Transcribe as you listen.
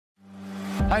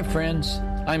Hi friends,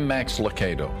 I'm Max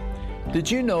Lucado. Did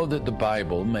you know that the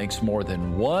Bible makes more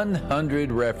than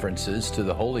 100 references to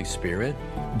the Holy Spirit?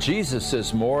 Jesus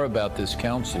says more about this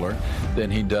counselor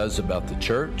than he does about the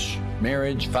church,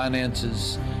 marriage,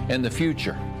 finances, and the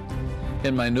future.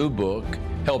 In my new book,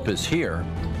 Help Is Here,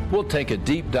 we'll take a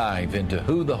deep dive into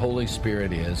who the Holy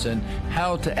Spirit is and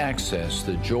how to access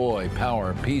the joy,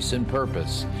 power, peace, and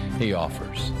purpose he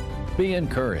offers. Be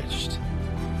encouraged.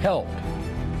 Help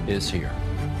is here.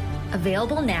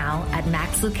 Available now at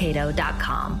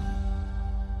maxlucado.com.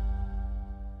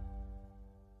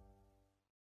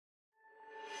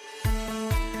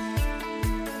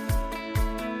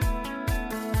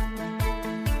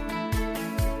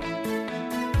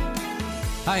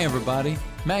 Hi everybody,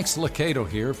 Max Lucado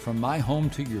here from my home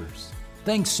to yours.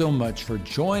 Thanks so much for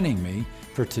joining me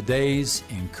for today's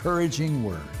encouraging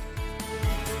word.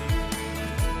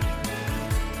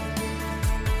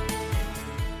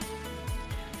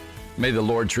 May the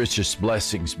Lord's richest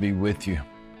blessings be with you.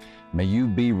 May you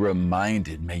be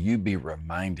reminded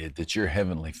that your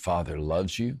Heavenly Father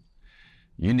loves you.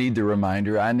 You need the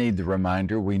reminder, I need the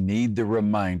reminder, we need the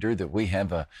reminder that we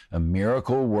have a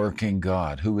miracle-working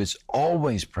God who is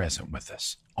always present with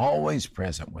us,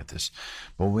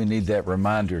 But we need that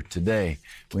reminder today.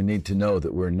 We need to know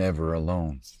that we're never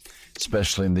alone,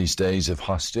 especially in these days of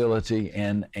hostility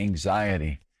and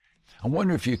anxiety. I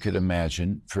wonder if you could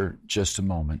imagine for just a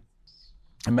moment,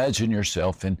 imagine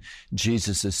yourself in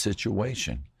Jesus'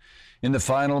 situation, in the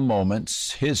final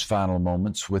moments, his final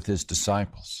moments with his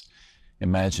disciples.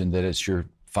 Imagine that it's your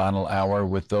final hour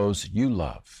with those you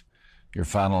love, your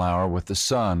final hour with the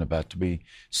son about to be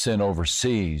sent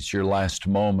overseas, your last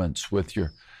moments with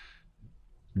your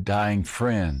dying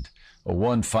friend, or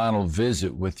one final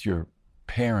visit with your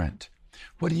parent.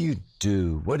 What do you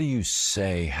do? What do you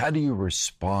say? How do you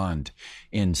respond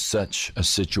in such a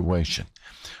situation?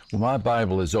 Well, my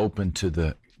Bible is open to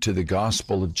the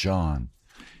Gospel of John,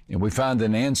 and we find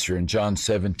an answer in John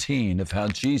 17 of how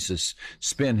Jesus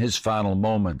spent his final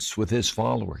moments with his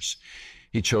followers.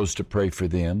 He chose to pray for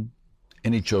them,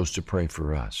 and he chose to pray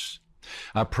for us.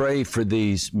 I pray for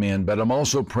these men, but I'm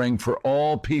also praying for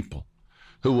all people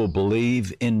who will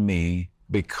believe in me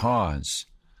because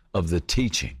of the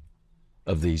teaching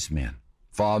of these men.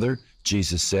 Father,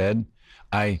 Jesus said,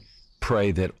 I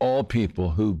pray that all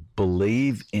people who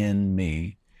believe in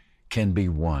me can be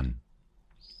one.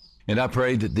 And I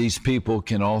pray that these people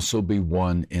can also be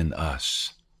one in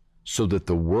us, so that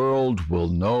the world will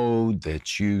know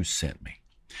that you sent me.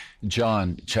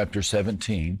 John chapter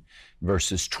 17,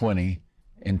 verses 20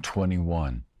 and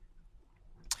 21.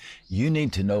 You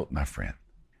need to note, my friend,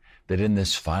 that in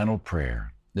this final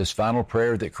prayer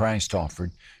that Christ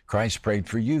offered, Christ prayed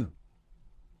for you.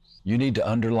 You need to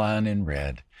underline in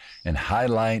red and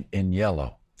highlight in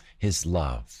yellow his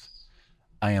love.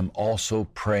 I am also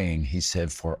praying, he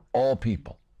said, for all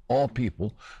people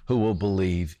who will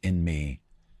believe in me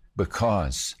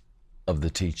because of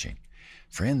the teaching.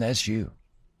 Friend, that's you.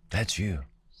 That's you.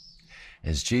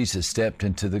 As Jesus stepped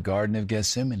into the Garden of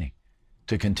Gethsemane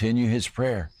to continue his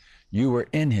prayer, you were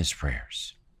in his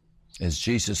prayers. As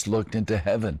Jesus looked into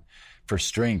heaven for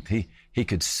strength, he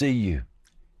could see you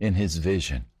in his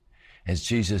vision. As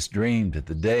Jesus dreamed of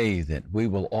the day that we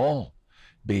will all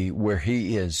be where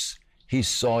he is, he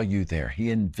saw you there.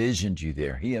 He envisioned you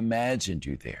there. He imagined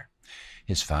you there.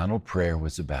 His final prayer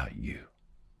was about you.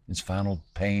 His final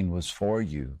pain was for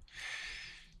you.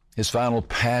 His final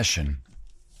passion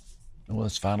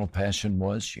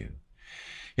was you.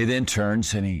 He then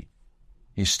turns and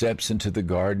he steps into the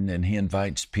garden and he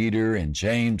invites Peter and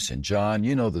James and John.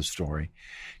 You know the story.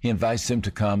 He invites them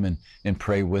to come and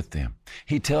pray with them.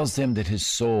 He tells them that his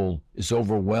soul is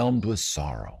overwhelmed with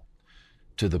sorrow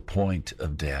to the point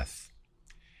of death.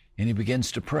 And he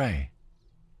begins to pray.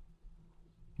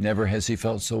 Never has he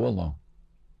felt so alone.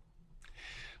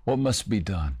 What must be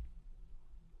done?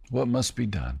 What must be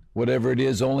done? Whatever it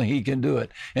is, only he can do it.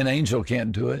 An angel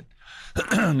can't do it.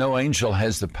 No angel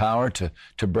has the power to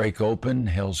break open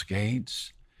hell's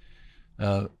gates.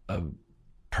 A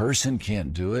person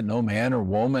can't do it. No man or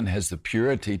woman has the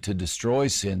purity to destroy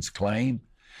sin's claim.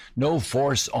 No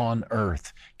force on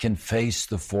earth can face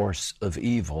the force of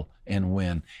evil and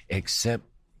win except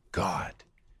God.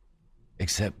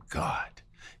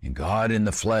 And God in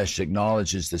the flesh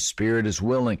acknowledges the spirit is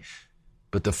willing,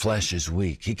 but the flesh is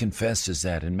weak. He confesses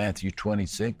that in Matthew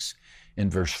 26 in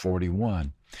verse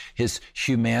 41. His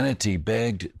humanity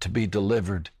begged to be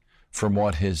delivered from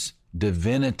what his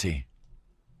divinity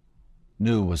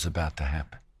knew was about to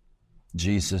happen.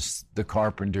 Jesus, the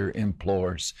carpenter,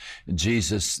 implores.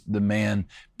 Jesus, the man,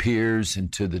 peers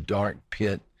into the dark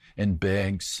pit and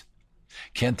begs.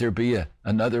 Can't there be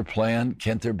another plan?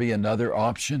 Can't there be another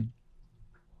option?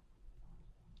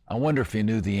 I wonder if he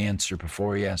knew the answer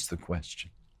before he asked the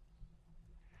question.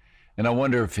 And I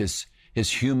wonder if his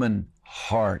human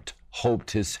heart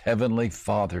hoped his heavenly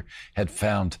Father had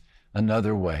found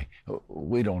another way.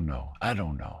 We don't know. I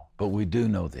don't know. But we do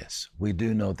know this. We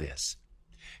do know this.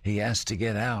 He asked to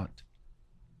get out.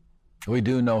 We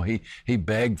do know he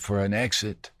begged for an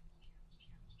exit.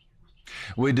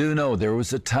 We do know there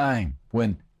was a time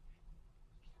when,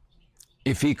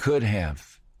 if he could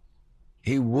have,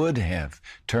 he would have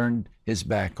turned his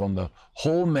back on the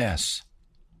whole mess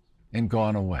and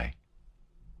gone away.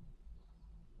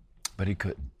 But he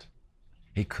couldn't.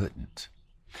 He couldn't.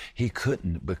 He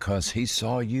couldn't because he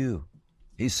saw you.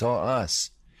 He saw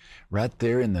us right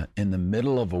there in the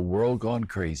middle of a world gone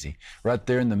crazy, right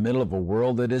there in the middle of a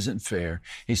world that isn't fair.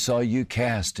 He saw you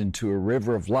cast into a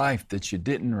river of life that you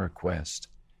didn't request.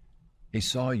 He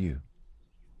saw you.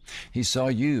 He saw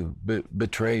you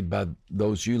betrayed by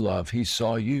those you love. He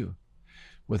saw you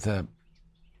with a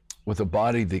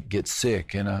body that gets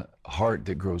sick and a heart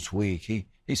that grows weak.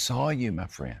 He saw you, my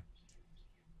friend.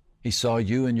 He saw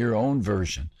you in your own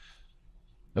version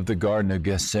of the Garden of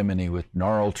Gethsemane with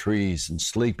gnarled trees and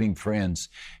sleeping friends.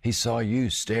 He saw you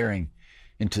staring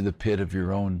into the pit of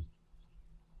your own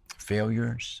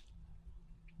failures,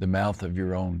 the mouth of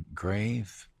your own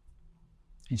grave.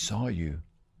 He saw you.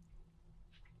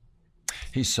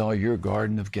 He saw your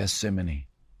Garden of Gethsemane.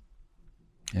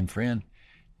 And friend,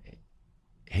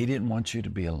 he didn't want you to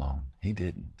be alone. He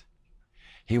didn't.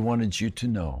 He wanted you to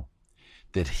know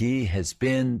that he has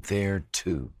been there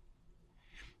too.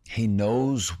 He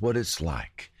knows what it's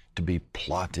like to be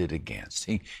plotted against.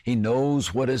 He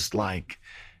knows what it's like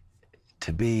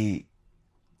to be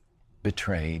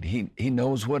betrayed. He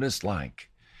knows what it's like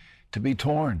to be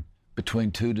torn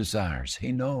between two desires.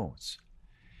 He knows.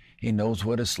 He knows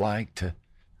what it's like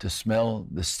to smell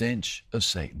the stench of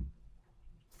Satan.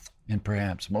 And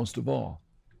perhaps most of all,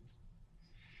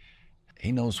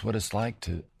 he knows what it's like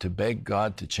to beg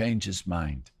God to change his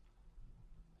mind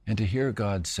and to hear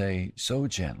God say so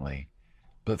gently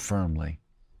but firmly,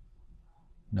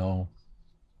 no.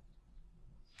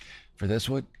 For that's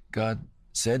what God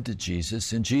said to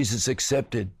Jesus, and Jesus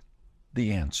accepted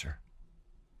the answer.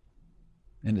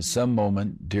 And at some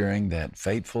moment during that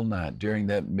fateful night, during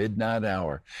that midnight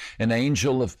hour, an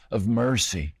angel of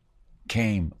mercy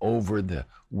came over the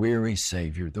weary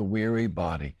Savior, the weary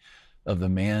body of the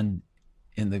man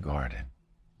in the garden.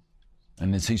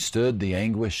 And as he stood, the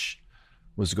anguish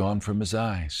was gone from his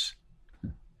eyes.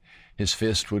 His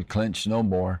fist would clench no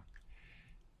more.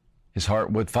 His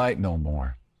heart would fight no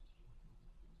more.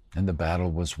 And the battle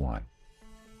was won.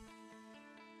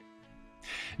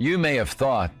 You may have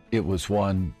thought it was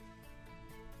won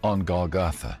on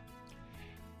Golgotha.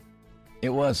 It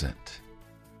wasn't.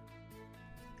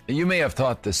 You may have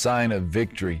thought the sign of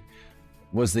victory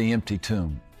was the empty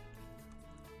tomb.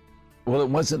 Well, it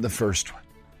wasn't the first one.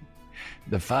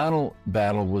 The final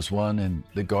battle was won in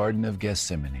the Garden of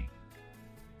Gethsemane.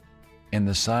 And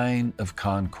the sign of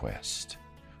conquest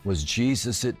was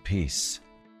Jesus at peace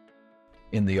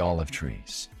in the olive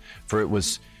trees. For it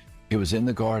was in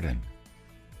the garden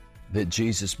that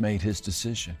Jesus made his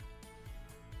decision,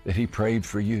 that he prayed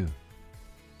for you.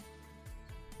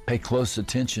 Pay close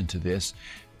attention to this,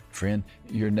 friend.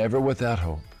 You're never without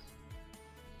hope.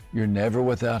 You're never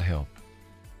without help,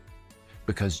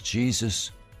 because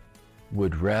Jesus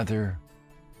would rather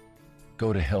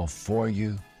go to hell for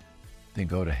you than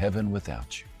go to heaven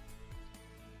without you.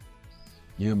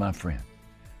 You, my friend,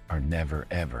 are never,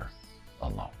 ever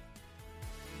alone.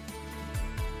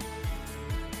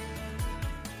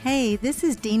 Hey, this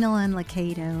is Dina Lynn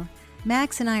Lucado.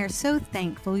 Max and I are so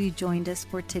thankful you joined us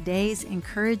for today's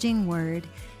encouraging word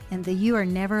in the You Are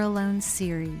Never Alone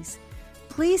series.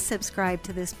 Please subscribe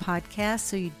to this podcast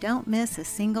so you don't miss a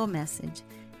single message,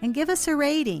 and give us a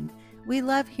rating. We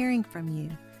love hearing from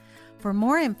you. For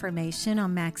more information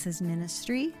on Max's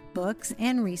ministry, books,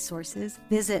 and resources,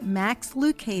 visit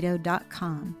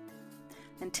maxlucado.com.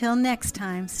 Until next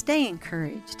time, stay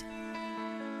encouraged.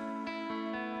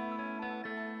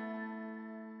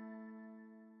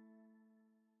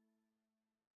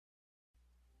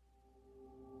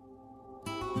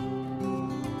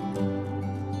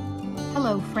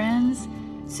 Hello, friends.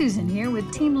 Susan here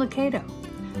with Team Lucado.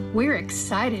 We're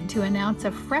excited to announce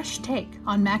a fresh take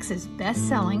on Max's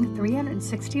best-selling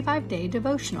 365-day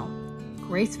devotional,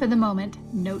 Grace for the Moment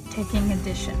Note-Taking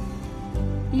Edition.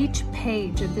 Each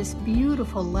page of this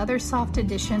beautiful leather-soft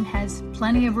edition has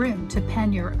plenty of room to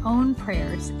pen your own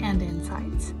prayers and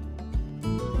insights.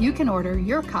 You can order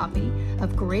your copy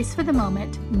of Grace for the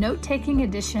Moment Note-Taking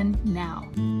Edition now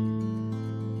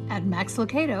at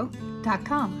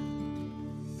maxlucado.com.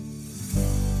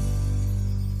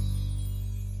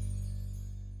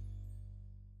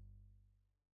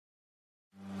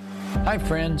 Hi,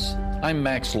 friends. I'm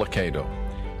Max Lucado.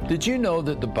 Did you know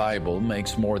that the Bible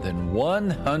makes more than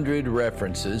 100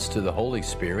 references to the Holy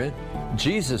Spirit?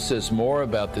 Jesus says more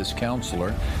about this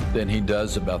counselor than he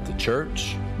does about the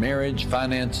church, marriage,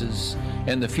 finances,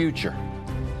 and the future.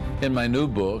 In my new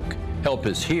book, Help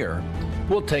Is Here,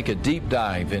 we'll take a deep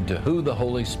dive into who the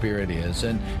Holy Spirit is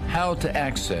and how to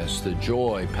access the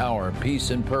joy, power, peace,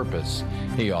 and purpose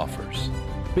he offers.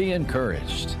 Be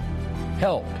encouraged.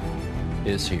 Help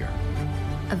is here.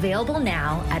 Available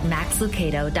now at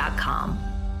maxlucado.com.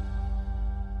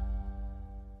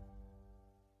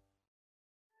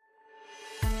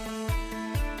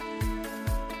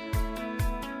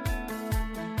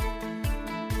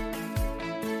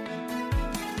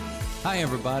 Hi,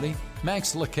 everybody.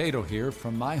 Max Lucado here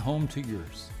from My Home to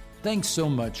Yours. Thanks so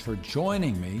much for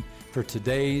joining me for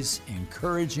today's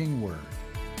encouraging word.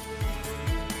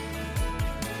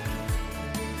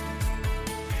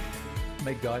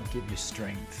 May God give you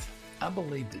strength. I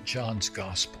believe that John's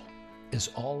gospel is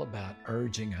all about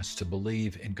urging us to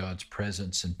believe in God's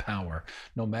presence and power,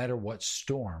 no matter what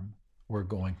storm we're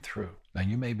going through. Now,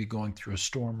 you may be going through a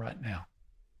storm right now.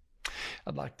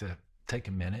 I'd like to take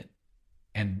a minute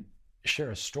and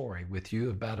share a story with you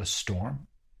about a storm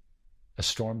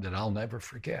that I'll never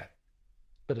forget,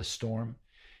 but a storm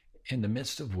in the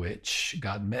midst of which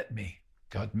God met me.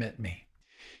 God met me.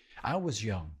 I was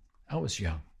young.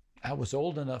 I was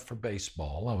old enough for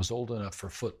baseball. I was old enough for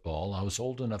football. I was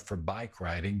old enough for bike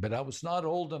riding, but I was not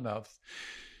old enough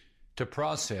to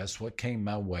process what came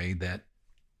my way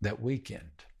that weekend.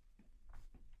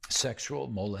 Sexual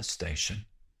molestation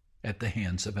at the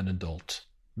hands of an adult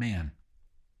man.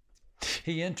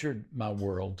 He entered my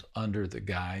world under the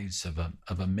guise of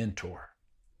a mentor.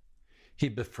 He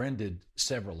befriended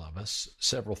several of us,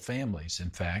 several families,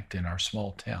 in fact, in our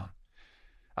small town.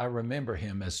 I remember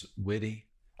him as witty.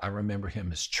 I remember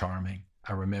him as charming.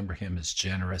 I remember him as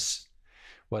generous.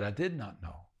 What I did not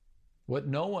know, what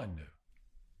no one knew,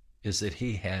 is that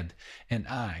he had an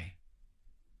eye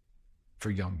for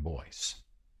young boys.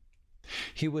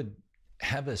 He would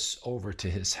have us over to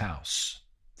his house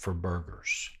for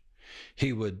burgers.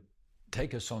 He would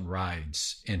take us on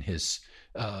rides in his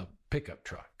pickup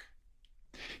truck.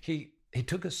 He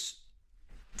took us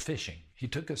fishing. He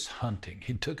took us hunting.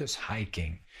 He took us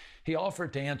hiking. He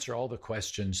offered to answer all the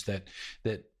questions that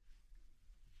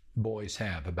boys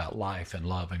have about life and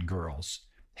love and girls.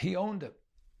 He owned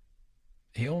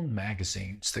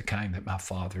magazines, the kind that my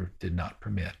father did not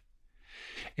permit.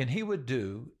 And he would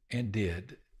do and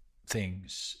did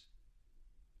things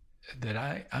that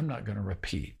I'm not going to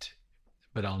repeat,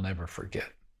 but I'll never forget.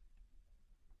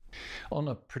 On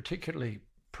a particularly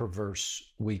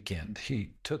perverse weekend,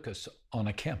 he took us on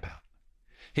a campout.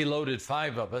 He loaded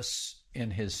 5 of us in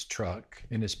his truck,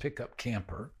 in his pickup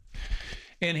camper,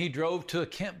 and he drove to a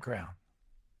campground.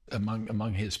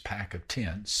 Among his pack of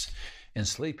tents and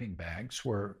sleeping bags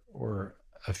were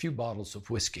a few bottles of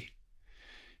whiskey.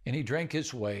 And he drank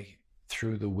his way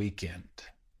through the weekend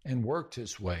and worked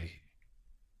his way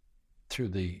through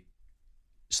the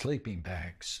sleeping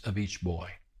bags of each boy.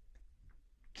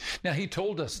 Now, he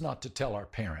told us not to tell our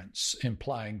parents,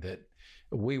 implying that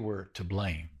we were to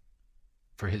blame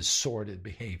for his sordid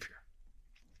behavior.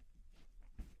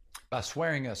 By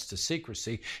swearing us to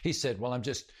secrecy, he said, well, I'm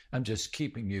just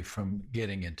keeping you from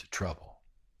getting into trouble.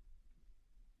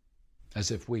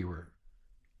 As if we were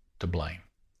to blame.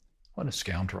 What a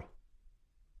scoundrel.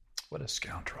 What a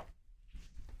scoundrel.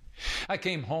 I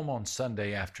came home on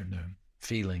Sunday afternoon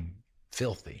feeling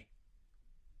filthy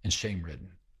and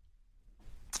shame-ridden.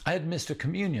 I had missed a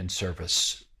communion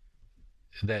service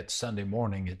that Sunday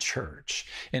morning at church.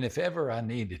 And if ever I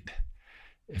needed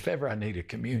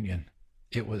communion,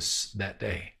 it was that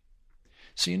day.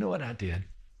 So you know what I did?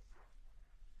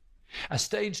 I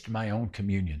staged my own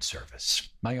communion service,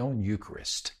 my own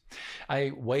Eucharist.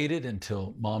 I waited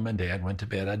until Mom and Dad went to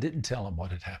bed. I didn't tell them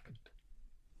what had happened.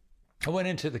 I went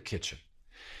into the kitchen.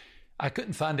 I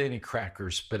couldn't find any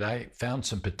crackers, but I found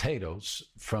some potatoes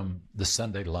from the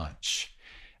Sunday lunch.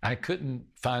 I couldn't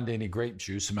find any grape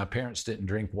juice, and my parents didn't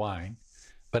drink wine,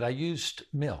 but I used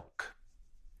milk.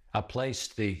 I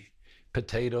placed the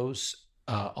potatoes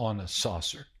on a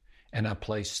saucer, and I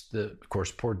placed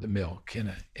poured the milk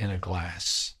in a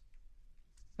glass.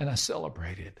 And I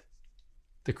celebrated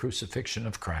the crucifixion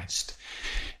of Christ.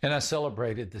 And I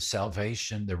celebrated the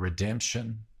salvation, the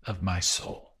redemption of my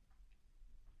soul.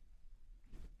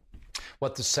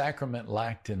 What the sacrament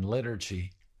lacked in liturgy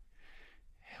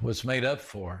was made up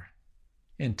for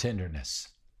in tenderness.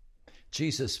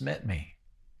 Jesus met me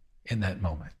in that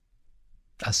moment.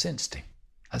 I sensed him.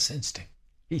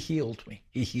 He healed me.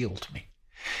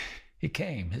 He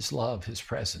came, his love, his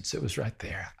presence. It was right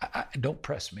there. Don't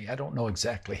press me. I don't know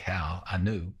exactly how I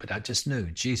knew, but I just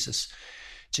knew Jesus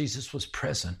was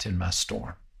present in my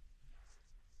storm.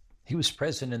 He was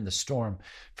present in the storm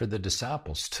for the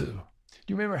disciples too.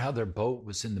 Do you remember how their boat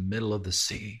was in the middle of the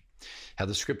sea? How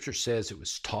the scripture says it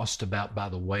was tossed about by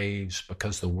the waves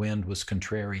because the wind was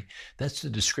contrary? That's the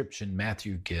description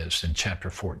Matthew gives in chapter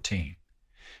 14.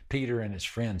 Peter and his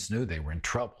friends knew they were in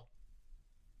trouble.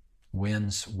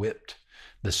 Winds whipped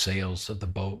the sails of the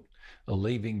boat,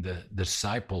 leaving the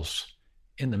disciples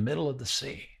in the middle of the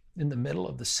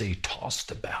sea,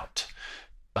 tossed about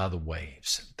by the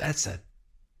waves. That's an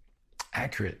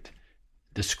accurate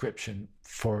description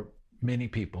for many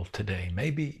people today.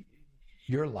 Maybe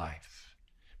your life.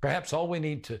 Perhaps all we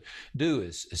need to do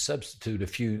is substitute a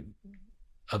few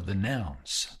of the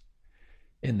nouns.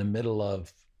 In the middle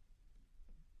of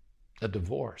a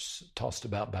divorce, tossed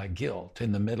about by guilt,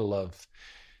 in the middle of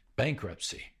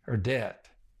bankruptcy or debt,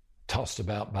 tossed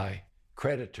about by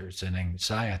creditors and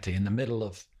anxiety, in the middle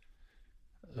of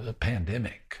a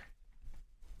pandemic,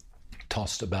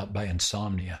 tossed about by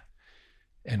insomnia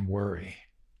and worry.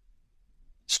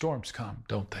 Storms come,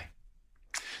 don't they?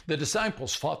 The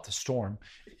disciples fought the storm.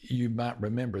 You might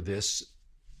remember this.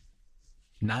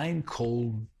 9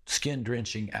 cold,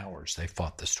 skin-drenching hours they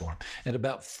fought the storm. At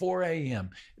about 4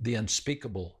 a.m., the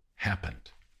unspeakable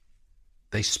happened.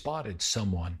 They spotted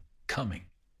someone coming.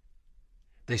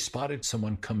 They spotted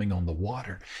someone coming on the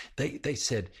water. They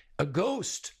said, a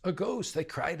ghost, a ghost. They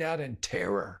cried out in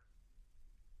terror.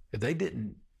 They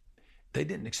didn't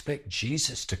expect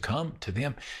Jesus to come to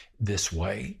them this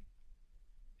way.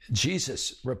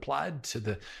 Jesus replied to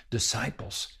the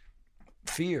disciples,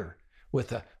 fear,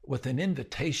 with an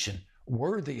invitation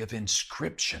worthy of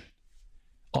inscription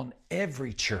on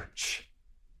every church,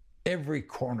 every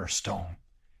cornerstone,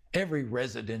 every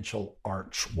residential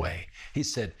archway. He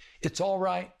said, it's all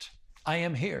right. I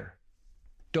am here.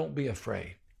 Don't be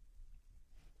afraid.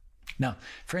 Now,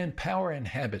 friend, power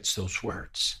inhabits those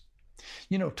words.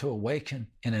 You know, to awaken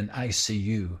in an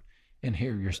ICU and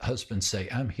hear your husband say,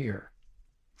 I'm here.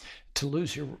 To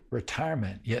lose your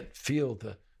retirement, yet feel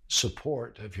the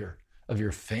support of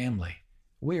your family.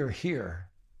 We are here,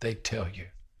 they tell you.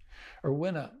 Or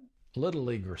when a little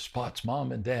leaguer spots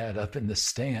mom and dad up in the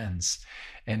stands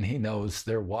and he knows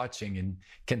they're watching and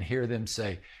can hear them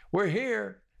say, we're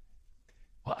here.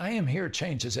 Well, I am here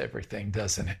changes everything,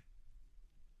 doesn't it?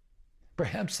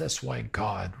 Perhaps that's why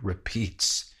God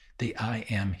repeats the I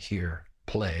am here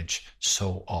pledge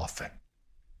so often.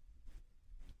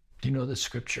 Do you know the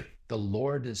scripture? The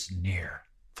Lord is near,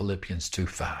 Philippians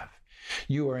 2:5.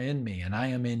 You are in me and I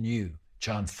am in you,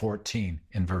 John 14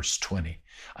 and verse 20.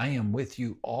 I am with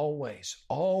you always,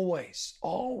 always,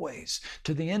 always,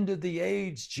 to the end of the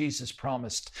age, Jesus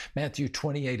promised, Matthew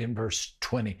 28 and verse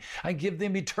 20. I give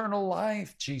them eternal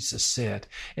life, Jesus said,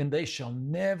 and they shall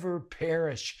never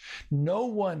perish. No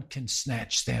one can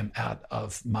snatch them out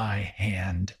of my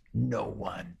hand. No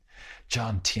one.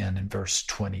 John 10 and verse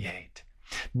 28.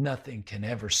 Nothing can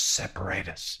ever separate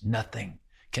us. Nothing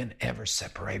can ever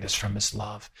separate us from his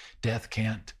love. Death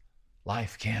can't.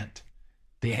 Life can't.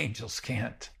 The angels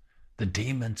can't. The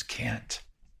demons can't.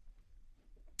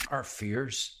 Our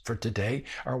fears for today,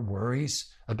 our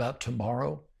worries about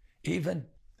tomorrow, even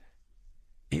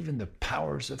the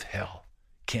powers of hell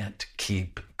can't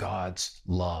keep God's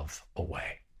love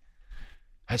away.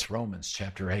 That's Romans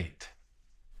chapter 8.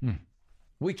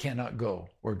 We cannot go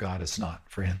where God is not,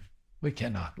 friend. We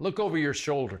cannot. Look over your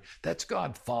shoulder. That's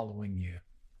God following you.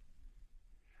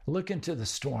 Look into the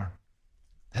storm.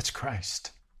 That's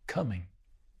Christ coming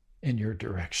in your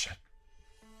direction.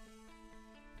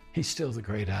 He's still the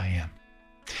great I am.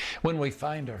 When we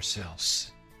find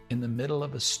ourselves in the middle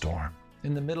of a storm,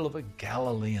 in the middle of a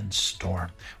Galilean storm,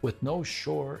 with no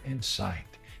shore in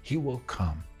sight, he will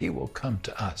come. He will come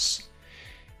to us.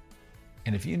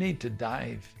 And if you need to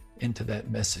dive into that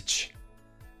message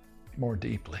more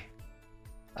deeply,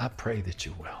 I pray that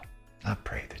you will. I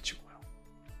pray that you will.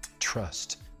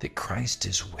 Trust that Christ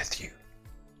is with you,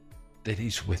 that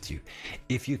he's with you.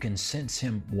 If you can sense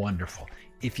him, wonderful.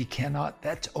 If you cannot,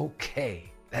 that's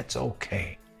okay. That's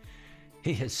okay.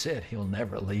 He has said he'll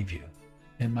never leave you.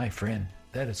 And my friend,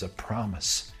 that is a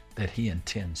promise that he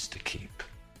intends to keep.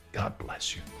 God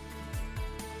bless you.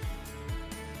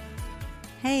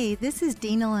 Hey, this is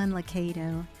Dina Lynn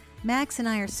Lucado. Max and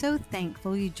I are so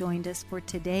thankful you joined us for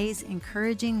today's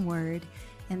encouraging word.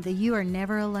 and the You Are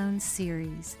Never Alone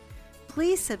series.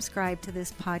 Please subscribe to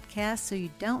this podcast so you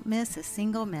don't miss a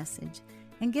single message,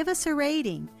 and give us a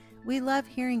rating. We love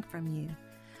hearing from you.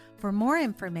 For more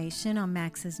information on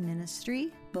Max's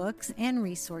ministry, books, and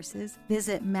resources,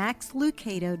 visit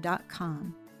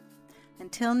maxlucado.com.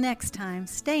 Until next time,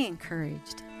 stay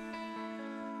encouraged.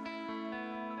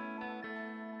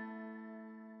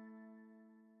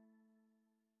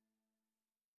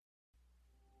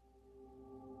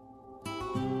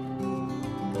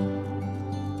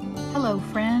 Hello,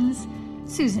 friends.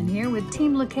 Susan here with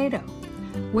Team Lucado.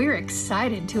 We're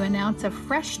excited to announce a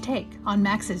fresh take on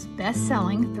Max's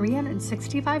best-selling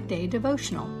 365-day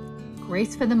devotional,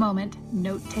 Grace for the Moment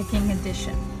Note-Taking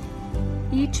Edition.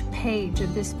 Each page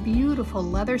of this beautiful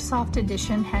leather-soft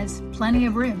edition has plenty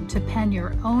of room to pen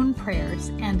your own prayers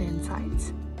and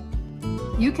insights.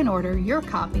 You can order your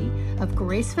copy of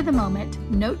Grace for the Moment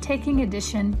Note-Taking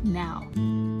Edition now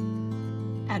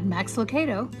at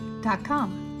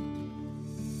maxlucado.com.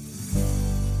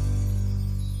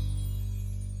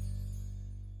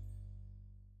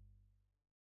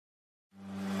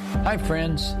 Hi,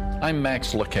 friends. I'm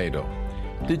Max Lucado.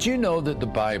 Did you know that the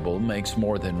Bible makes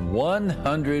more than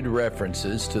 100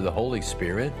 references to the Holy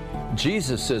Spirit?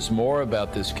 Jesus says more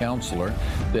about this counselor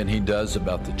than he does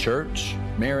about the church,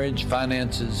 marriage,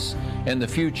 finances, and the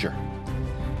future.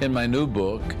 In my new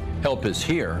book, Help Is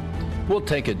Here, we'll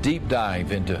take a deep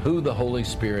dive into who the Holy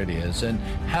Spirit is and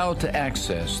how to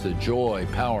access the joy,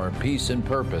 power, peace, and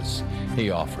purpose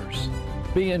he offers.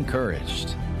 Be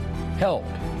encouraged. Help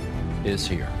is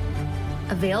here.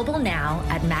 Available now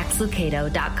at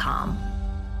maxlucado.com.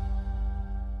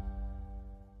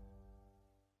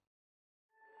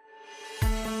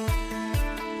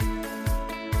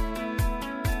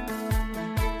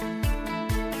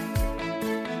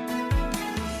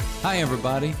 Hi,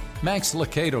 everybody. Max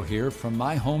Lucado here from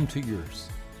my home to yours.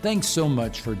 Thanks so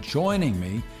much for joining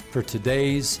me for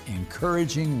today's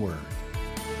encouraging word.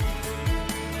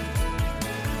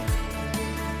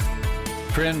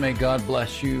 Friend, may God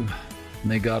bless you.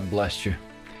 May God bless you.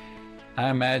 I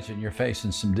imagine you're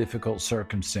facing some difficult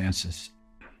circumstances.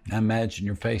 I imagine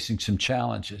you're facing some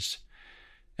challenges.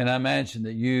 And I imagine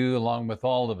that you, along with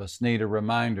all of us, need a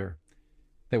reminder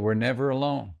that we're never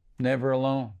alone, never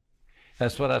alone.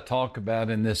 That's what I talk about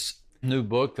in this new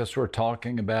book. That's what we're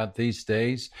talking about these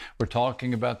days. We're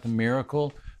talking about the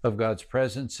miracle of God's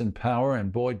presence and power.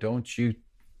 And boy, don't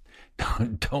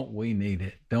we need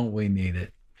it? Don't we need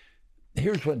it?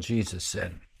 Here's what Jesus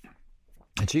said.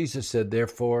 Jesus said,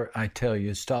 therefore, I tell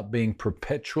you, stop being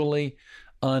perpetually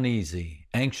uneasy,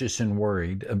 anxious, and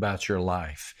worried about your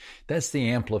life. That's the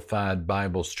Amplified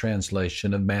Bible's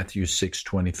translation of Matthew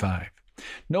 6:25.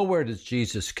 Nowhere does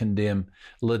Jesus condemn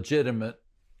legitimate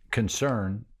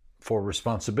concern for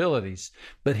responsibilities,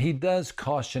 but he does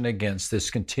caution against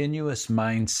this continuous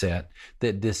mindset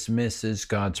that dismisses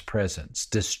God's presence,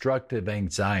 destructive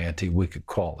anxiety, we could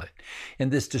call it. And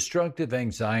this destructive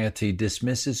anxiety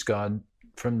dismisses God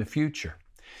from the future.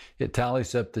 It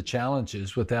tallies up the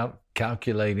challenges without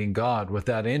calculating God,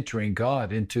 without entering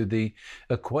God into the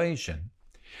equation.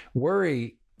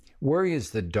 Worry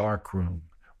is the dark room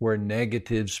where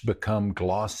negatives become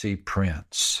glossy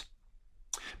prints.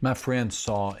 My friend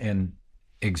saw an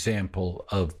example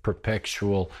of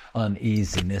perpetual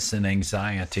uneasiness and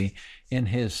anxiety in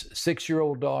his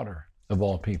 6-year-old daughter, of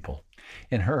all people.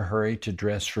 In her hurry to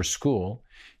dress for school,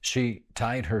 she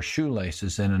tied her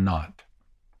shoelaces in a knot.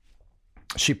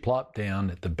 She plopped down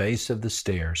at the base of the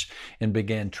stairs and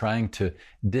began trying to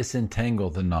disentangle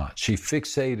the knot. She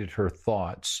fixated her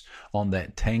thoughts on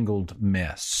that tangled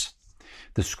mess.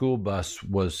 The school bus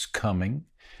was coming.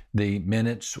 The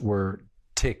minutes were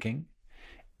ticking,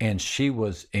 and she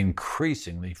was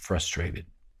increasingly frustrated.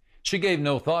 She gave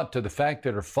no thought to the fact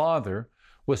that her father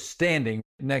was standing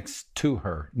next to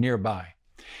her nearby,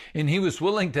 and he was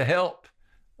willing to help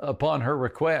upon her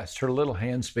request. Her little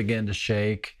hands began to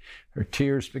shake. Her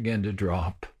tears began to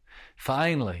drop.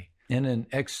 Finally, in an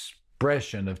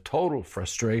expression of total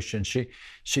frustration,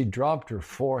 she dropped her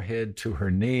forehead to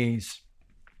her knees,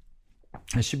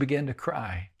 and she began to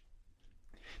cry.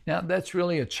 Now, that's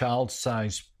really a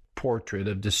child-sized portrait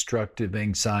of destructive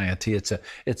anxiety.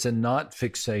 It's a knot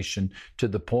fixation to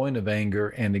the point of anger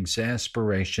and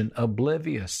exasperation,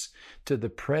 oblivious to the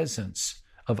presence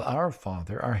of our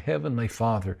Father, our Heavenly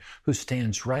Father, who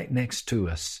stands right next to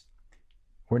us.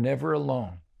 We're never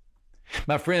alone.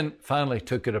 My friend finally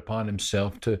took it upon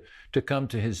himself to come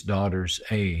to his daughter's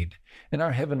aid, and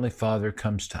our Heavenly Father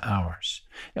comes to ours.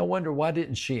 Now, I wonder, why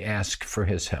didn't she ask for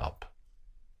his help?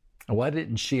 Why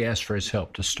didn't she ask for his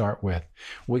help to start with?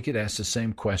 We could ask the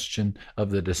same question of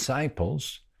the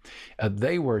disciples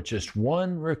They were just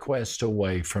one request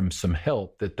away from some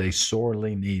help that they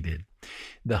sorely needed.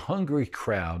 The hungry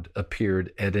crowd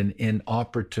appeared at an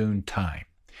inopportune time.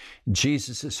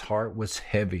 Jesus' heart was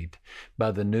heavied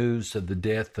by the news of the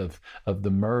death of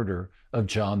the murder of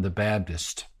John the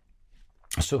Baptist.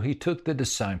 So he took the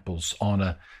disciples on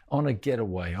a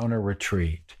getaway, on a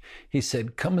retreat. He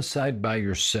said, "Come aside by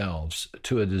yourselves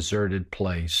to a deserted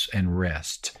place and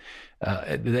rest."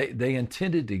 They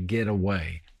intended to get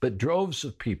away, but droves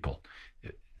of people,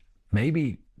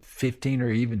 maybe 15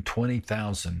 or even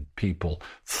 20,000 people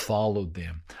followed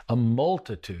them. A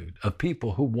multitude of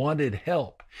people who wanted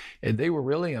help. And they were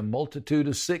really a multitude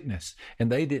of sickness.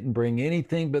 And they didn't bring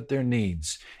anything but their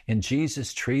needs. And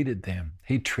Jesus treated them.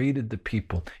 He treated the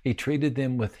people. He treated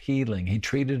them with healing. He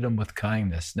treated them with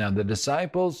kindness. Now the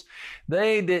disciples,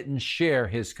 they didn't share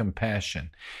his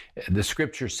compassion. The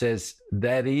scripture says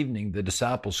that evening the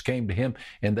disciples came to him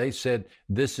and they said,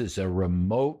 "This is a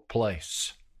remote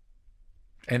place.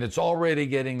 And it's already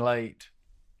getting late.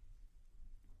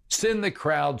 Send the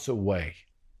crowds away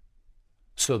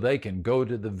so they can go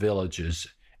to the villages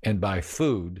and buy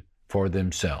food for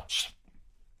themselves."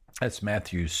 That's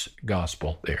Matthew's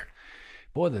gospel there.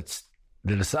 Boy, the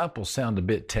disciples sound a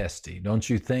bit testy, don't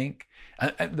you think?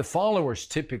 The followers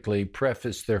typically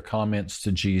preface their comments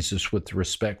to Jesus with the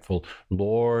respectful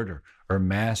Lord or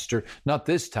Master. Not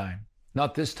this time.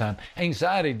 Not this time.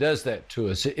 Anxiety does that to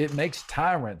us. It makes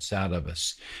tyrants out of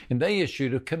us. And they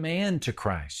issued a command to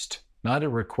Christ, not a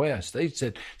request. They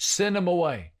said, send them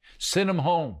away, send them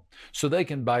home so they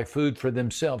can buy food for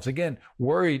themselves. Again,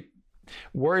 worry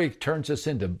turns us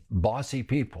into bossy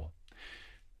people.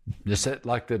 Just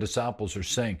like the disciples are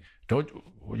saying,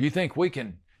 you think we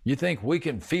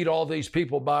can feed all these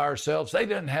people by ourselves? We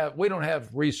don't have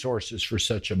resources for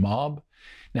such a mob.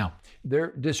 Now,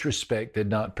 their disrespect did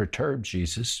not perturb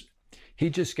Jesus. He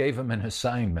just gave them an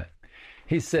assignment.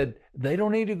 He said, they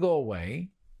don't need to go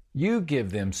away. You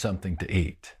give them something to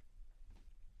eat.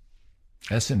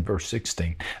 That's in verse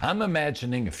 16. I'm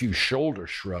imagining a few shoulder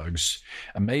shrugs,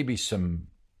 maybe some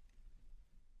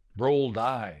rolled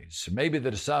eyes, maybe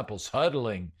the disciples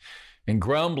huddling and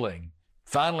grumbling,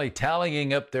 finally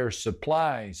tallying up their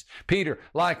supplies. Peter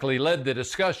likely led the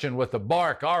discussion with a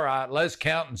bark. All right, let's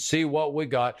count and see what we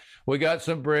got. We got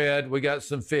some bread. We got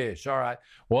some fish. All right,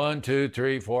 1, 2,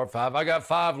 3, 4, 5. I got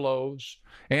 5 loaves.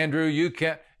 Andrew, you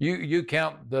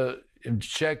count and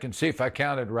check and see if I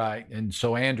counted right. And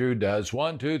so Andrew does.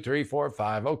 1, 2, 3, 4,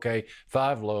 5. Okay,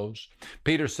 5 loaves.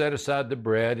 Peter set aside the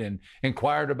bread and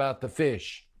inquired about the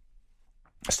fish.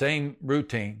 Same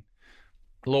routine,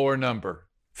 lower number.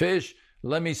 Fish,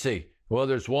 let me see. Well,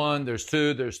 there's 1, there's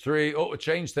 2, there's 3. Oh,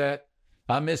 change that.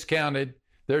 I miscounted.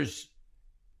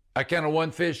 I counted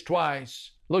 1 fish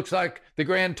twice. Looks like the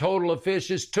grand total of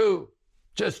fish is 2,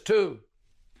 just 2.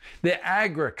 The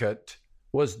aggregate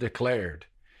was declared.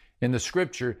 In the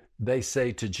scripture, they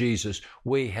say to Jesus,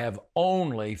 we have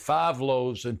only 5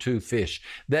 loaves and 2 fish.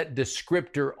 That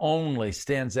descriptor only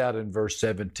stands out in verse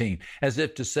 17, as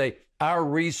if to say, our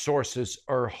resources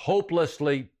are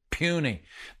hopelessly puny.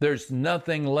 There's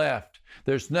nothing left.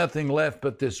 There's nothing left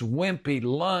but this wimpy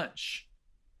lunch.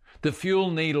 The fuel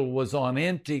needle was on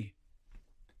empty.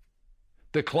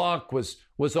 The clock was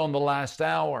on the last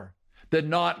hour. The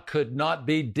knot could not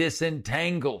be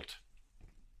disentangled.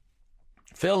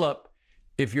 Philip,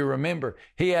 if you remember,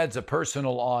 he adds a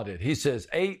personal audit. He says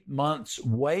 8 months'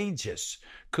 wages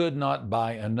could not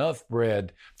buy enough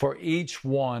bread for each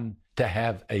one to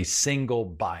have a single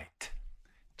bite.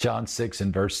 John 6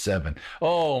 and verse 7.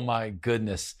 Oh my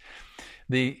goodness.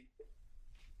 It's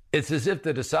as if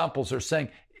the disciples are saying,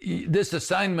 this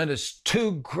assignment is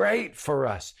too great for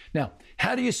us. Now,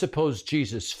 how do you suppose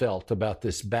Jesus felt about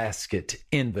this basket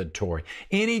inventory?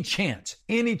 Any chance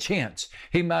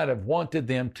he might have wanted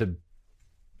them to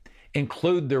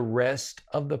include the rest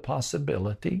of the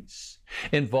possibilities,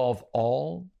 involve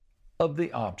all of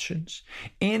the options?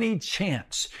 Any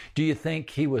chance do you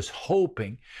think he was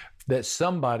hoping that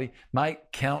somebody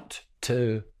might count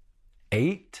to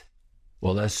 8?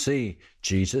 Well, let's see.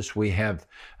 Jesus, we have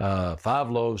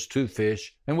 5 loaves, 2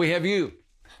 fish, and we have you.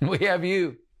 We have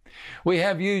you. We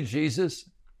have you, Jesus.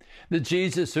 The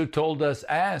Jesus who told us,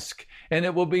 ask, and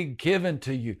it will be given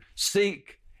to you.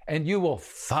 Seek, and you will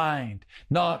find.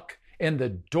 Knock, and the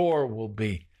door will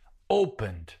be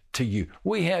opened to you.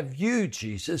 We have you,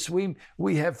 Jesus.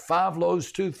 We have 5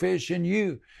 loaves, 2 fish, and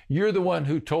you. You're the one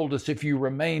who told us, if you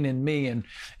remain in me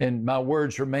and my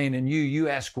words remain in you, you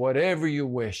ask whatever you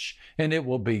wish, and it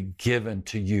will be given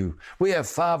to you. We have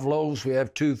 5 loaves, we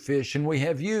have 2 fish, and we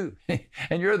have you.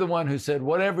 And you're the one who said,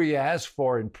 whatever you ask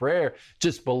for in prayer,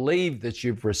 just believe that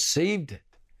you've received it.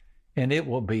 and it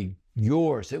will be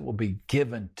yours. It will be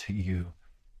given to you.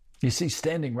 You see,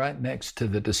 standing right next to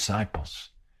the disciples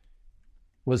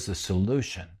was the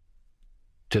solution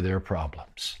to their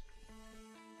problems.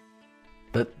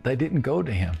 But they didn't go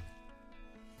to him.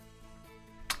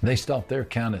 They stopped their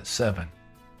count at 7,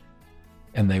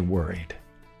 and they worried.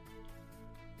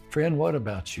 Friend, what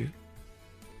about you?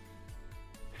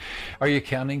 Are you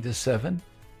counting to 7?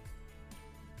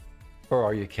 Or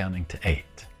are you counting to 8?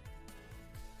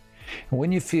 And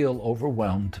when you feel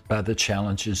overwhelmed by the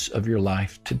challenges of your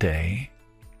life today,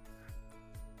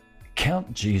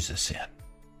 count Jesus in.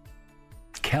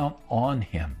 Count on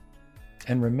him.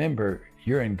 And remember,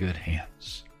 you're in good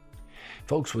hands.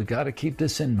 Folks, we got to keep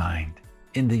this in mind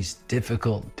in these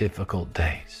difficult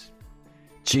days.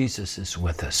 Jesus is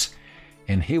with us,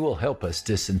 and he will help us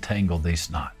disentangle these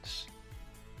knots.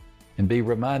 And be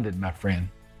reminded, my friend,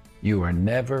 you are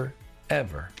never,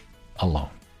 ever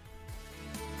alone.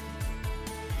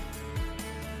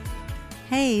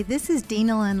 Hey, this is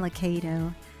Dina Lynn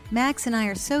Lucado. Max and I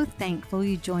are so thankful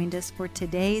you joined us for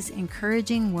today's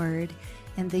encouraging word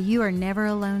in the You Are Never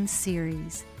Alone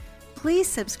series. Please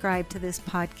subscribe to this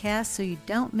podcast so you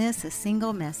don't miss a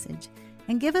single message,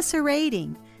 and give us a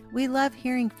rating. We love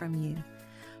hearing from you.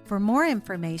 For more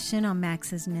information on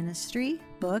Max's ministry,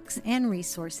 books, and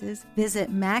resources,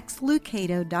 visit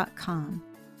maxlucado.com.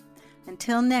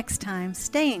 Until next time,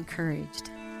 stay encouraged.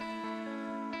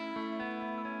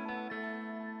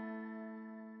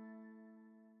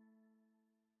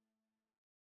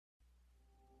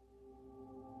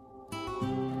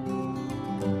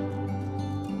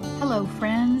 Hello,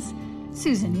 friends.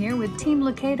 Susan here with Team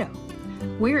Lucado.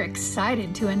 We're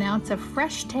excited to announce a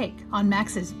fresh take on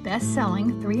Max's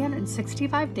best-selling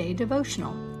 365-day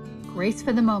devotional, Grace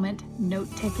for the Moment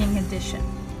Note-Taking Edition.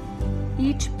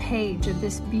 Each page of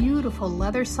this beautiful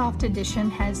leather-soft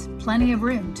edition has plenty of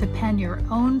room to pen your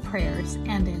own prayers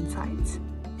and insights.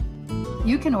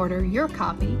 You can order your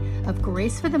copy of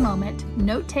Grace for the Moment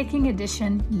Note-Taking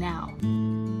Edition now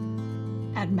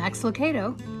at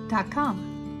maxlucado.com.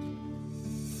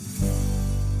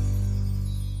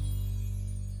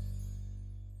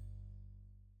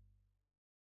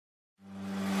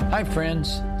 Hi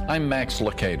friends, I'm Max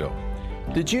Lucado.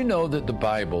 Did you know that the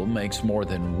Bible makes more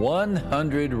than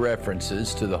 100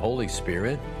 references to the Holy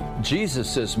Spirit? Jesus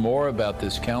says more about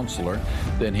this counselor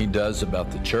than he does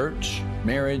about the church,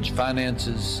 marriage,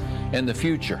 finances, and the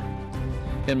future.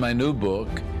 In my new book,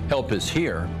 Help Is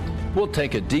Here, we'll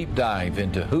take a deep dive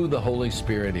into who the Holy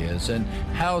Spirit is and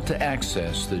how to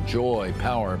access the joy,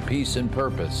 power, peace, and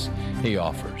purpose he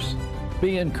offers.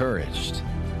 Be encouraged.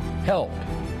 Help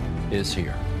is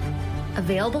here.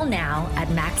 Available now at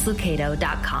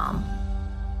maxlucado.com.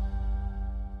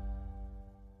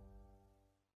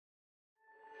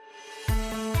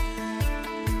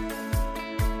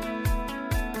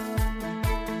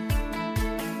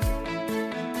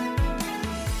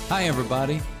 Hi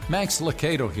everybody, Max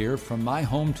Lucado here from my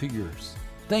home to yours.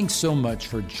 Thanks so much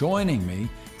for joining me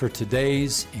for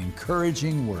today's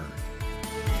encouraging word.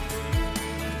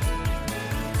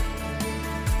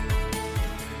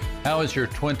 How is your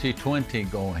 2020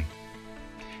 going?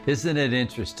 Isn't it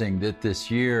interesting that this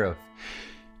year of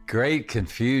great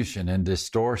confusion and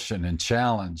distortion and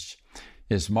challenge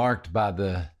is marked by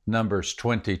the numbers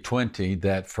 2020,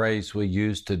 that phrase we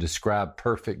use to describe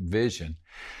perfect vision?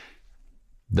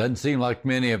 Doesn't seem like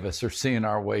many of us are seeing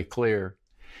our way clear.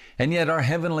 And yet our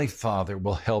Heavenly Father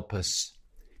will help us.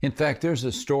 In fact, there's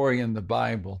a story in the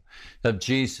Bible of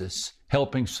Jesus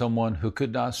helping someone who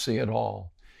could not see at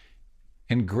all,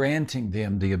 and granting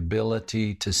them the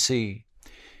ability to see.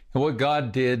 And what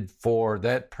God did for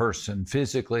that person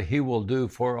physically, he will do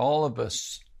for all of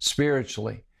us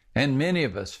spiritually, and many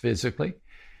of us physically.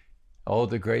 Oh,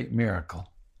 the great miracle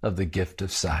of the gift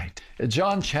of sight.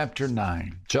 John chapter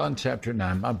 9,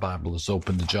 my Bible is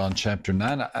open to John chapter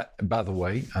 9. By the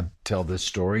way, I tell this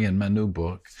story in my new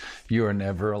book, You Are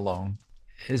Never Alone.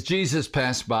 As Jesus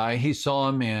passed by, he saw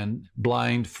a man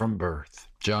blind from birth.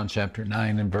 John chapter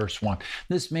 9 and verse 1.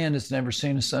 This man has never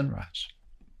seen a sunrise.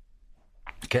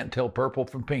 Can't tell purple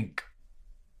from pink.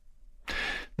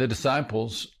 The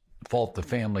disciples fault the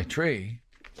family tree.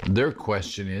 Their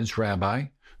question is, Rabbi,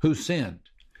 who sinned,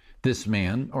 this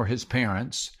man or his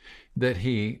parents, that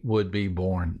he would be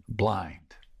born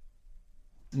blind?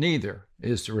 Neither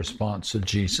is the response of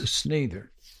Jesus.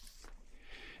 Neither.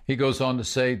 He goes on to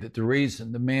say that the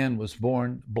reason the man was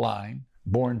born blind,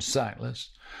 born sightless,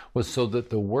 was so that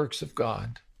the works of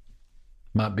God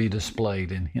might be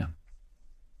displayed in him.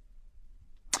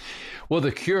 Well,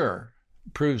 the cure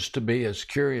proves to be as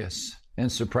curious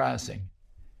and surprising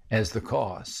as the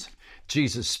cause.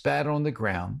 Jesus spat on the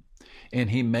ground, and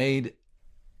he made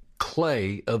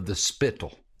clay of the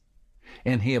spittle,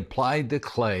 and he applied the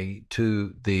clay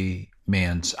to the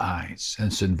man's eyes. And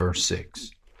it's in verse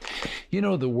 6. You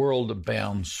know, the world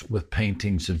abounds with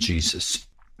paintings of Jesus.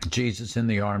 Jesus in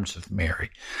the arms of Mary,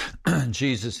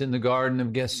 Jesus in the Garden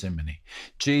of Gethsemane,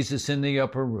 Jesus in the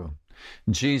upper room,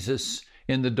 Jesus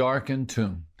in the darkened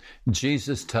tomb,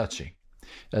 Jesus touching,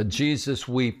 Jesus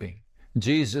weeping,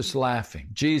 Jesus laughing,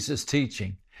 Jesus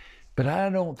teaching. But I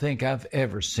don't think I've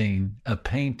ever seen a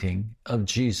painting of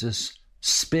Jesus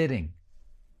spitting.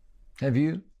 Have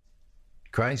you?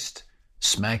 Christ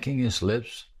smacking his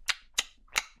lips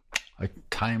a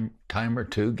time or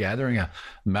two, gathering a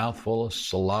mouthful of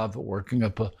saliva, working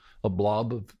up a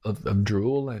blob of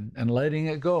drool and letting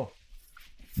it go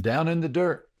down in the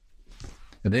dirt.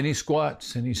 And then he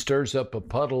squats and he stirs up a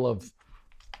puddle of,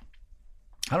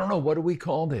 I don't know, what do we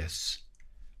call this?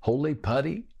 Holy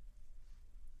putty?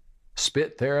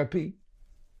 Spit therapy?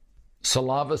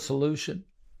 Saliva solution?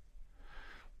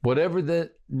 Whatever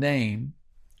the name,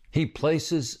 he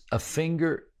places a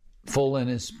fingerful in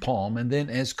his palm, and then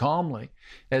as calmly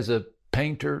as a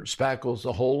painter spackles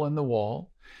a hole in the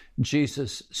wall,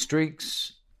 Jesus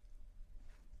streaks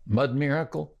mud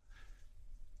miracle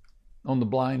on the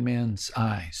blind man's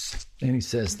eyes. And he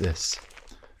says this,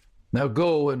 now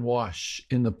go and wash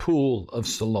in the pool of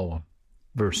Siloam,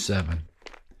 verse 7.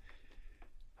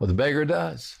 Well, the beggar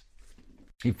does.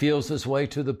 He feels his way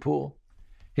to the pool.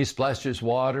 He splashes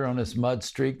water on his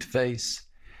mud-streaked face,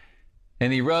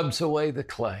 and he rubs away the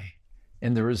clay.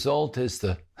 And the result is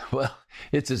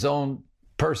it's his own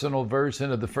personal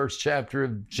version of the first chapter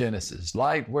of Genesis.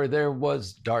 Light where there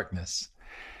was darkness.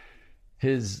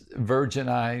 His virgin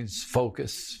eyes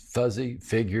focus, fuzzy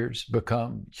figures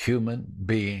become human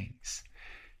beings.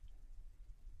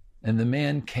 And the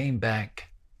man came back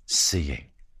seeing.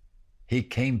 He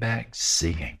came back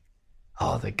seeing.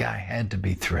 Oh, the guy had to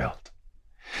be thrilled.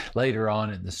 Later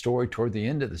on in the story, toward the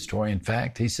end of the story, in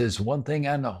fact, he says, one thing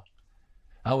I know,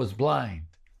 I was blind,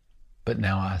 but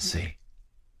now I see.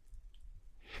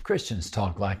 Christians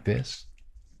talk like this.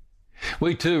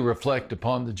 We too reflect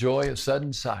upon the joy of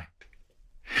sudden sight.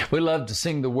 We love to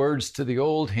sing the words to the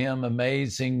old hymn,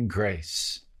 Amazing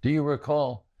Grace. Do you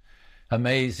recall?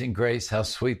 Amazing grace, how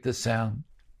sweet the sound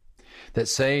that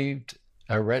saved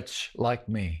a wretch like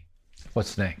me.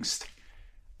 What's next?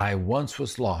 I once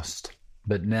was lost,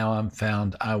 but now I'm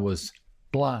found. I was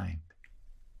blind,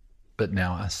 but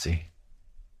now I see.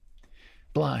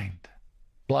 Blind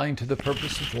to the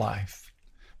purpose of life,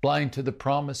 blind to the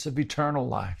promise of eternal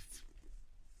life,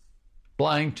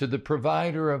 blind to the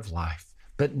provider of life.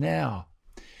 But now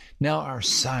our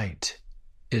sight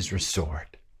is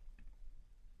restored.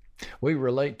 We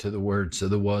relate to the words of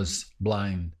the was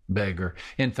blind beggar.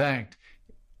 In fact,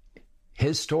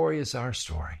 his story is our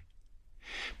story.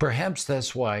 Perhaps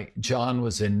that's why John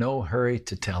was in no hurry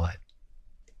to tell it.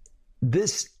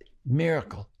 This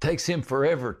miracle takes him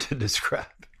forever to describe.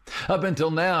 Up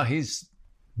until now, he's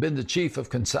been the chief of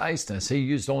conciseness. He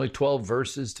used only 12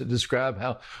 verses to describe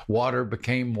how water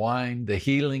became wine, the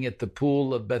healing at the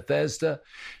pool of Bethesda.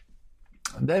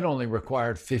 That only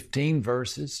required 15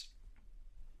 verses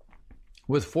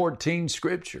with 14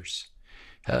 scriptures.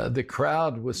 The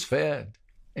crowd was fed,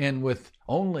 and with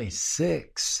only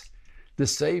 6, the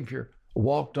Savior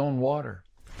walked on water.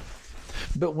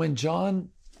 But when John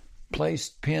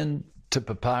placed pen to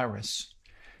papyrus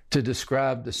to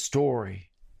describe the story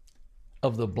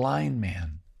of the blind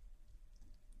man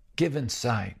given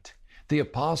sight, the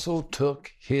apostle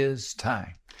took his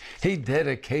time. He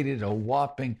dedicated a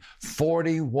whopping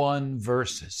 41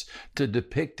 verses to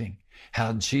depicting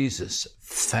how Jesus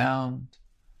found,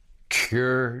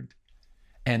 cured,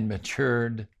 and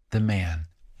matured the man.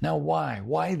 Now, why?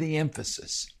 Why the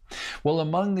emphasis? Well,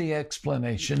 among the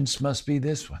explanations must be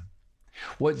this one.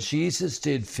 What Jesus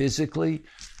did physically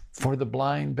for the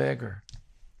blind beggar,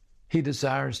 he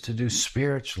desires to do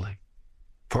spiritually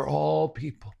for all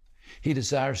people. He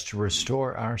desires to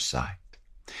restore our sight.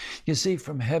 You see,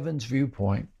 from heaven's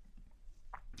viewpoint,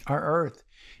 our earth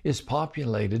is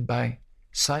populated by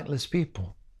sightless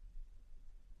people,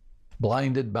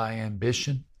 blinded by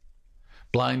ambition,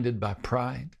 blinded by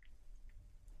pride,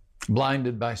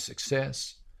 blinded by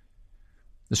success.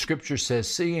 The scripture says,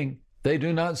 seeing, they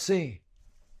do not see.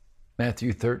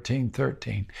 Matthew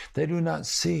 13:13. They do not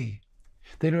see.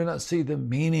 They do not see the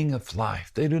meaning of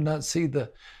life. They do not see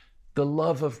the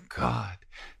love of God.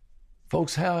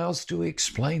 Folks, how else do we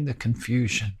explain the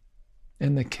confusion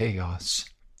and the chaos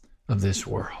of this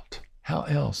world? How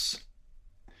else?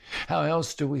 How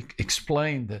else do we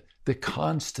explain the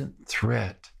constant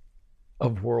threat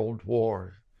of world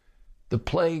war, the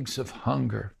plagues of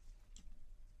hunger,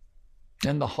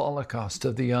 and the Holocaust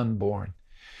of the unborn?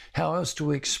 How else do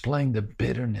we explain the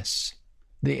bitterness,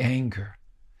 the anger?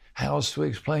 How else do we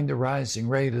explain the rising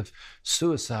rate of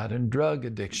suicide and drug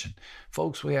addiction?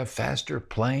 Folks, we have faster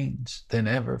planes than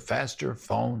ever, faster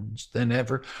phones than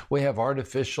ever. We have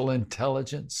artificial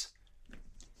intelligence.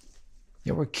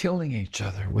 Yet we're killing each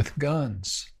other with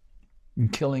guns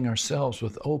and killing ourselves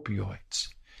with opioids.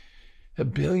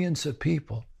 Billions of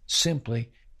people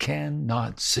simply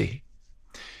cannot see.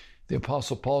 The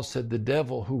Apostle Paul said, the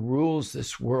devil who rules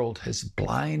this world has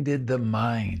blinded the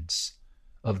minds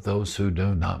of those who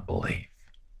do not believe.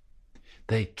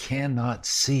 They cannot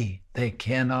see the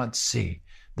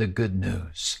good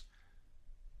news.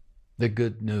 The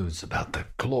good news about the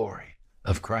glory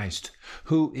of Christ,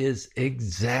 who is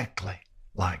exactly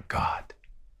like God.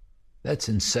 That's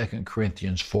in 2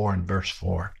 Corinthians 4 and verse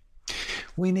 4.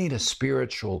 We need a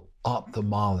spiritual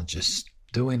ophthalmologist,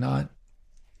 do we not?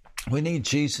 We need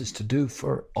Jesus to do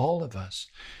for all of us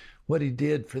what he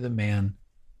did for the man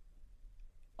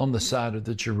on the side of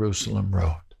the Jerusalem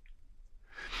road.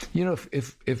 You know,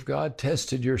 if God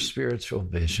tested your spiritual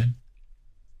vision,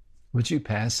 would you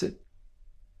pass it?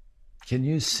 Can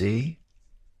you see?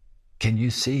 Can you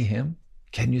see him?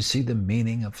 Can you see the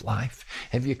meaning of life?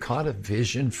 Have you caught a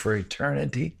vision for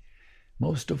eternity?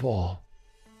 Most of all,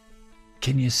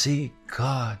 can you see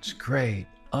God's great,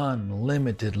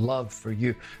 unlimited love for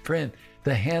you? Friend,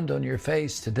 the hand on your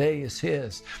face today is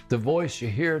his. The voice you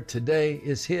hear today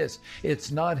is his. It's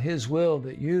not his will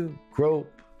that you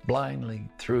grope blindly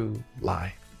through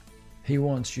life. He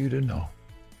wants you to know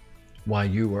why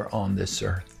you are on this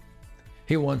earth.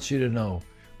 He wants you to know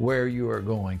where you are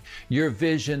going. Your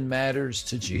vision matters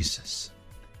to Jesus,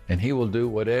 and he will do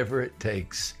whatever it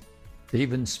takes,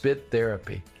 even spit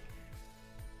therapy,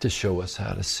 to show us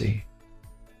how to see.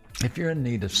 If you're in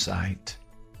need of sight,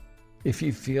 if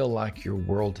you feel like your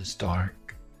world is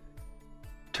dark,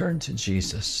 turn to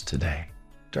Jesus today.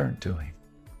 Turn to him.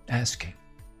 Ask him.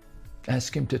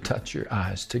 Ask him to touch your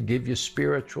eyes, to give you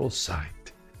spiritual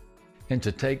sight, and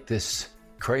to take this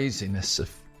craziness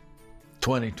of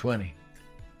 2020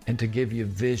 and to give you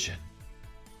vision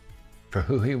for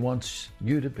who he wants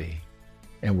you to be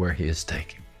and where he is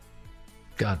taking you.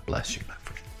 God bless you, my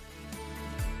friend.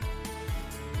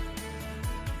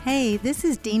 Hey, this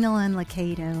is Dina-Lynn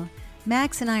Lucado.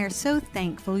 Max and I are so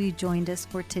thankful you joined us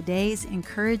for today's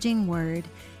encouraging word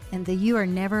in the You Are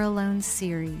Never Alone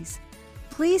series.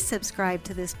 Please subscribe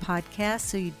to this podcast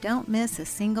so you don't miss a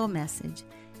single message,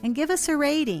 and give us a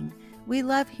rating. We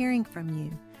love hearing from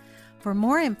you. For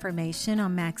more information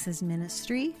on Max's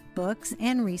ministry, books,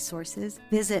 and resources,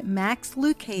 visit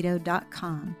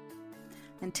maxlucado.com.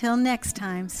 Until next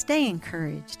time, stay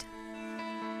encouraged.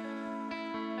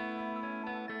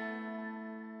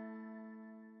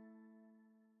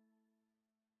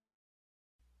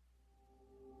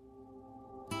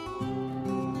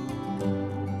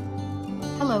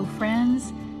 Hello,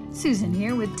 friends. Susan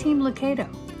here with Team Lucado.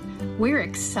 We're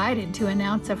excited to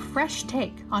announce a fresh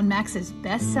take on Max's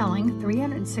best-selling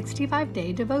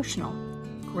 365-day devotional,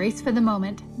 Grace for the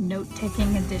Moment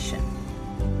Note-Taking Edition.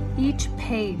 Each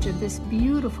page of this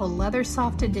beautiful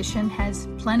leather-soft edition has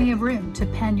plenty of room to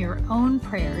pen your own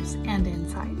prayers and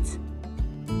insights.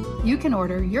 You can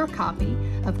order your copy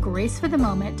of Grace for the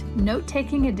Moment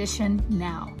Note-Taking Edition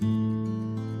now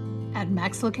at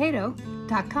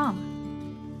maxlucado.com.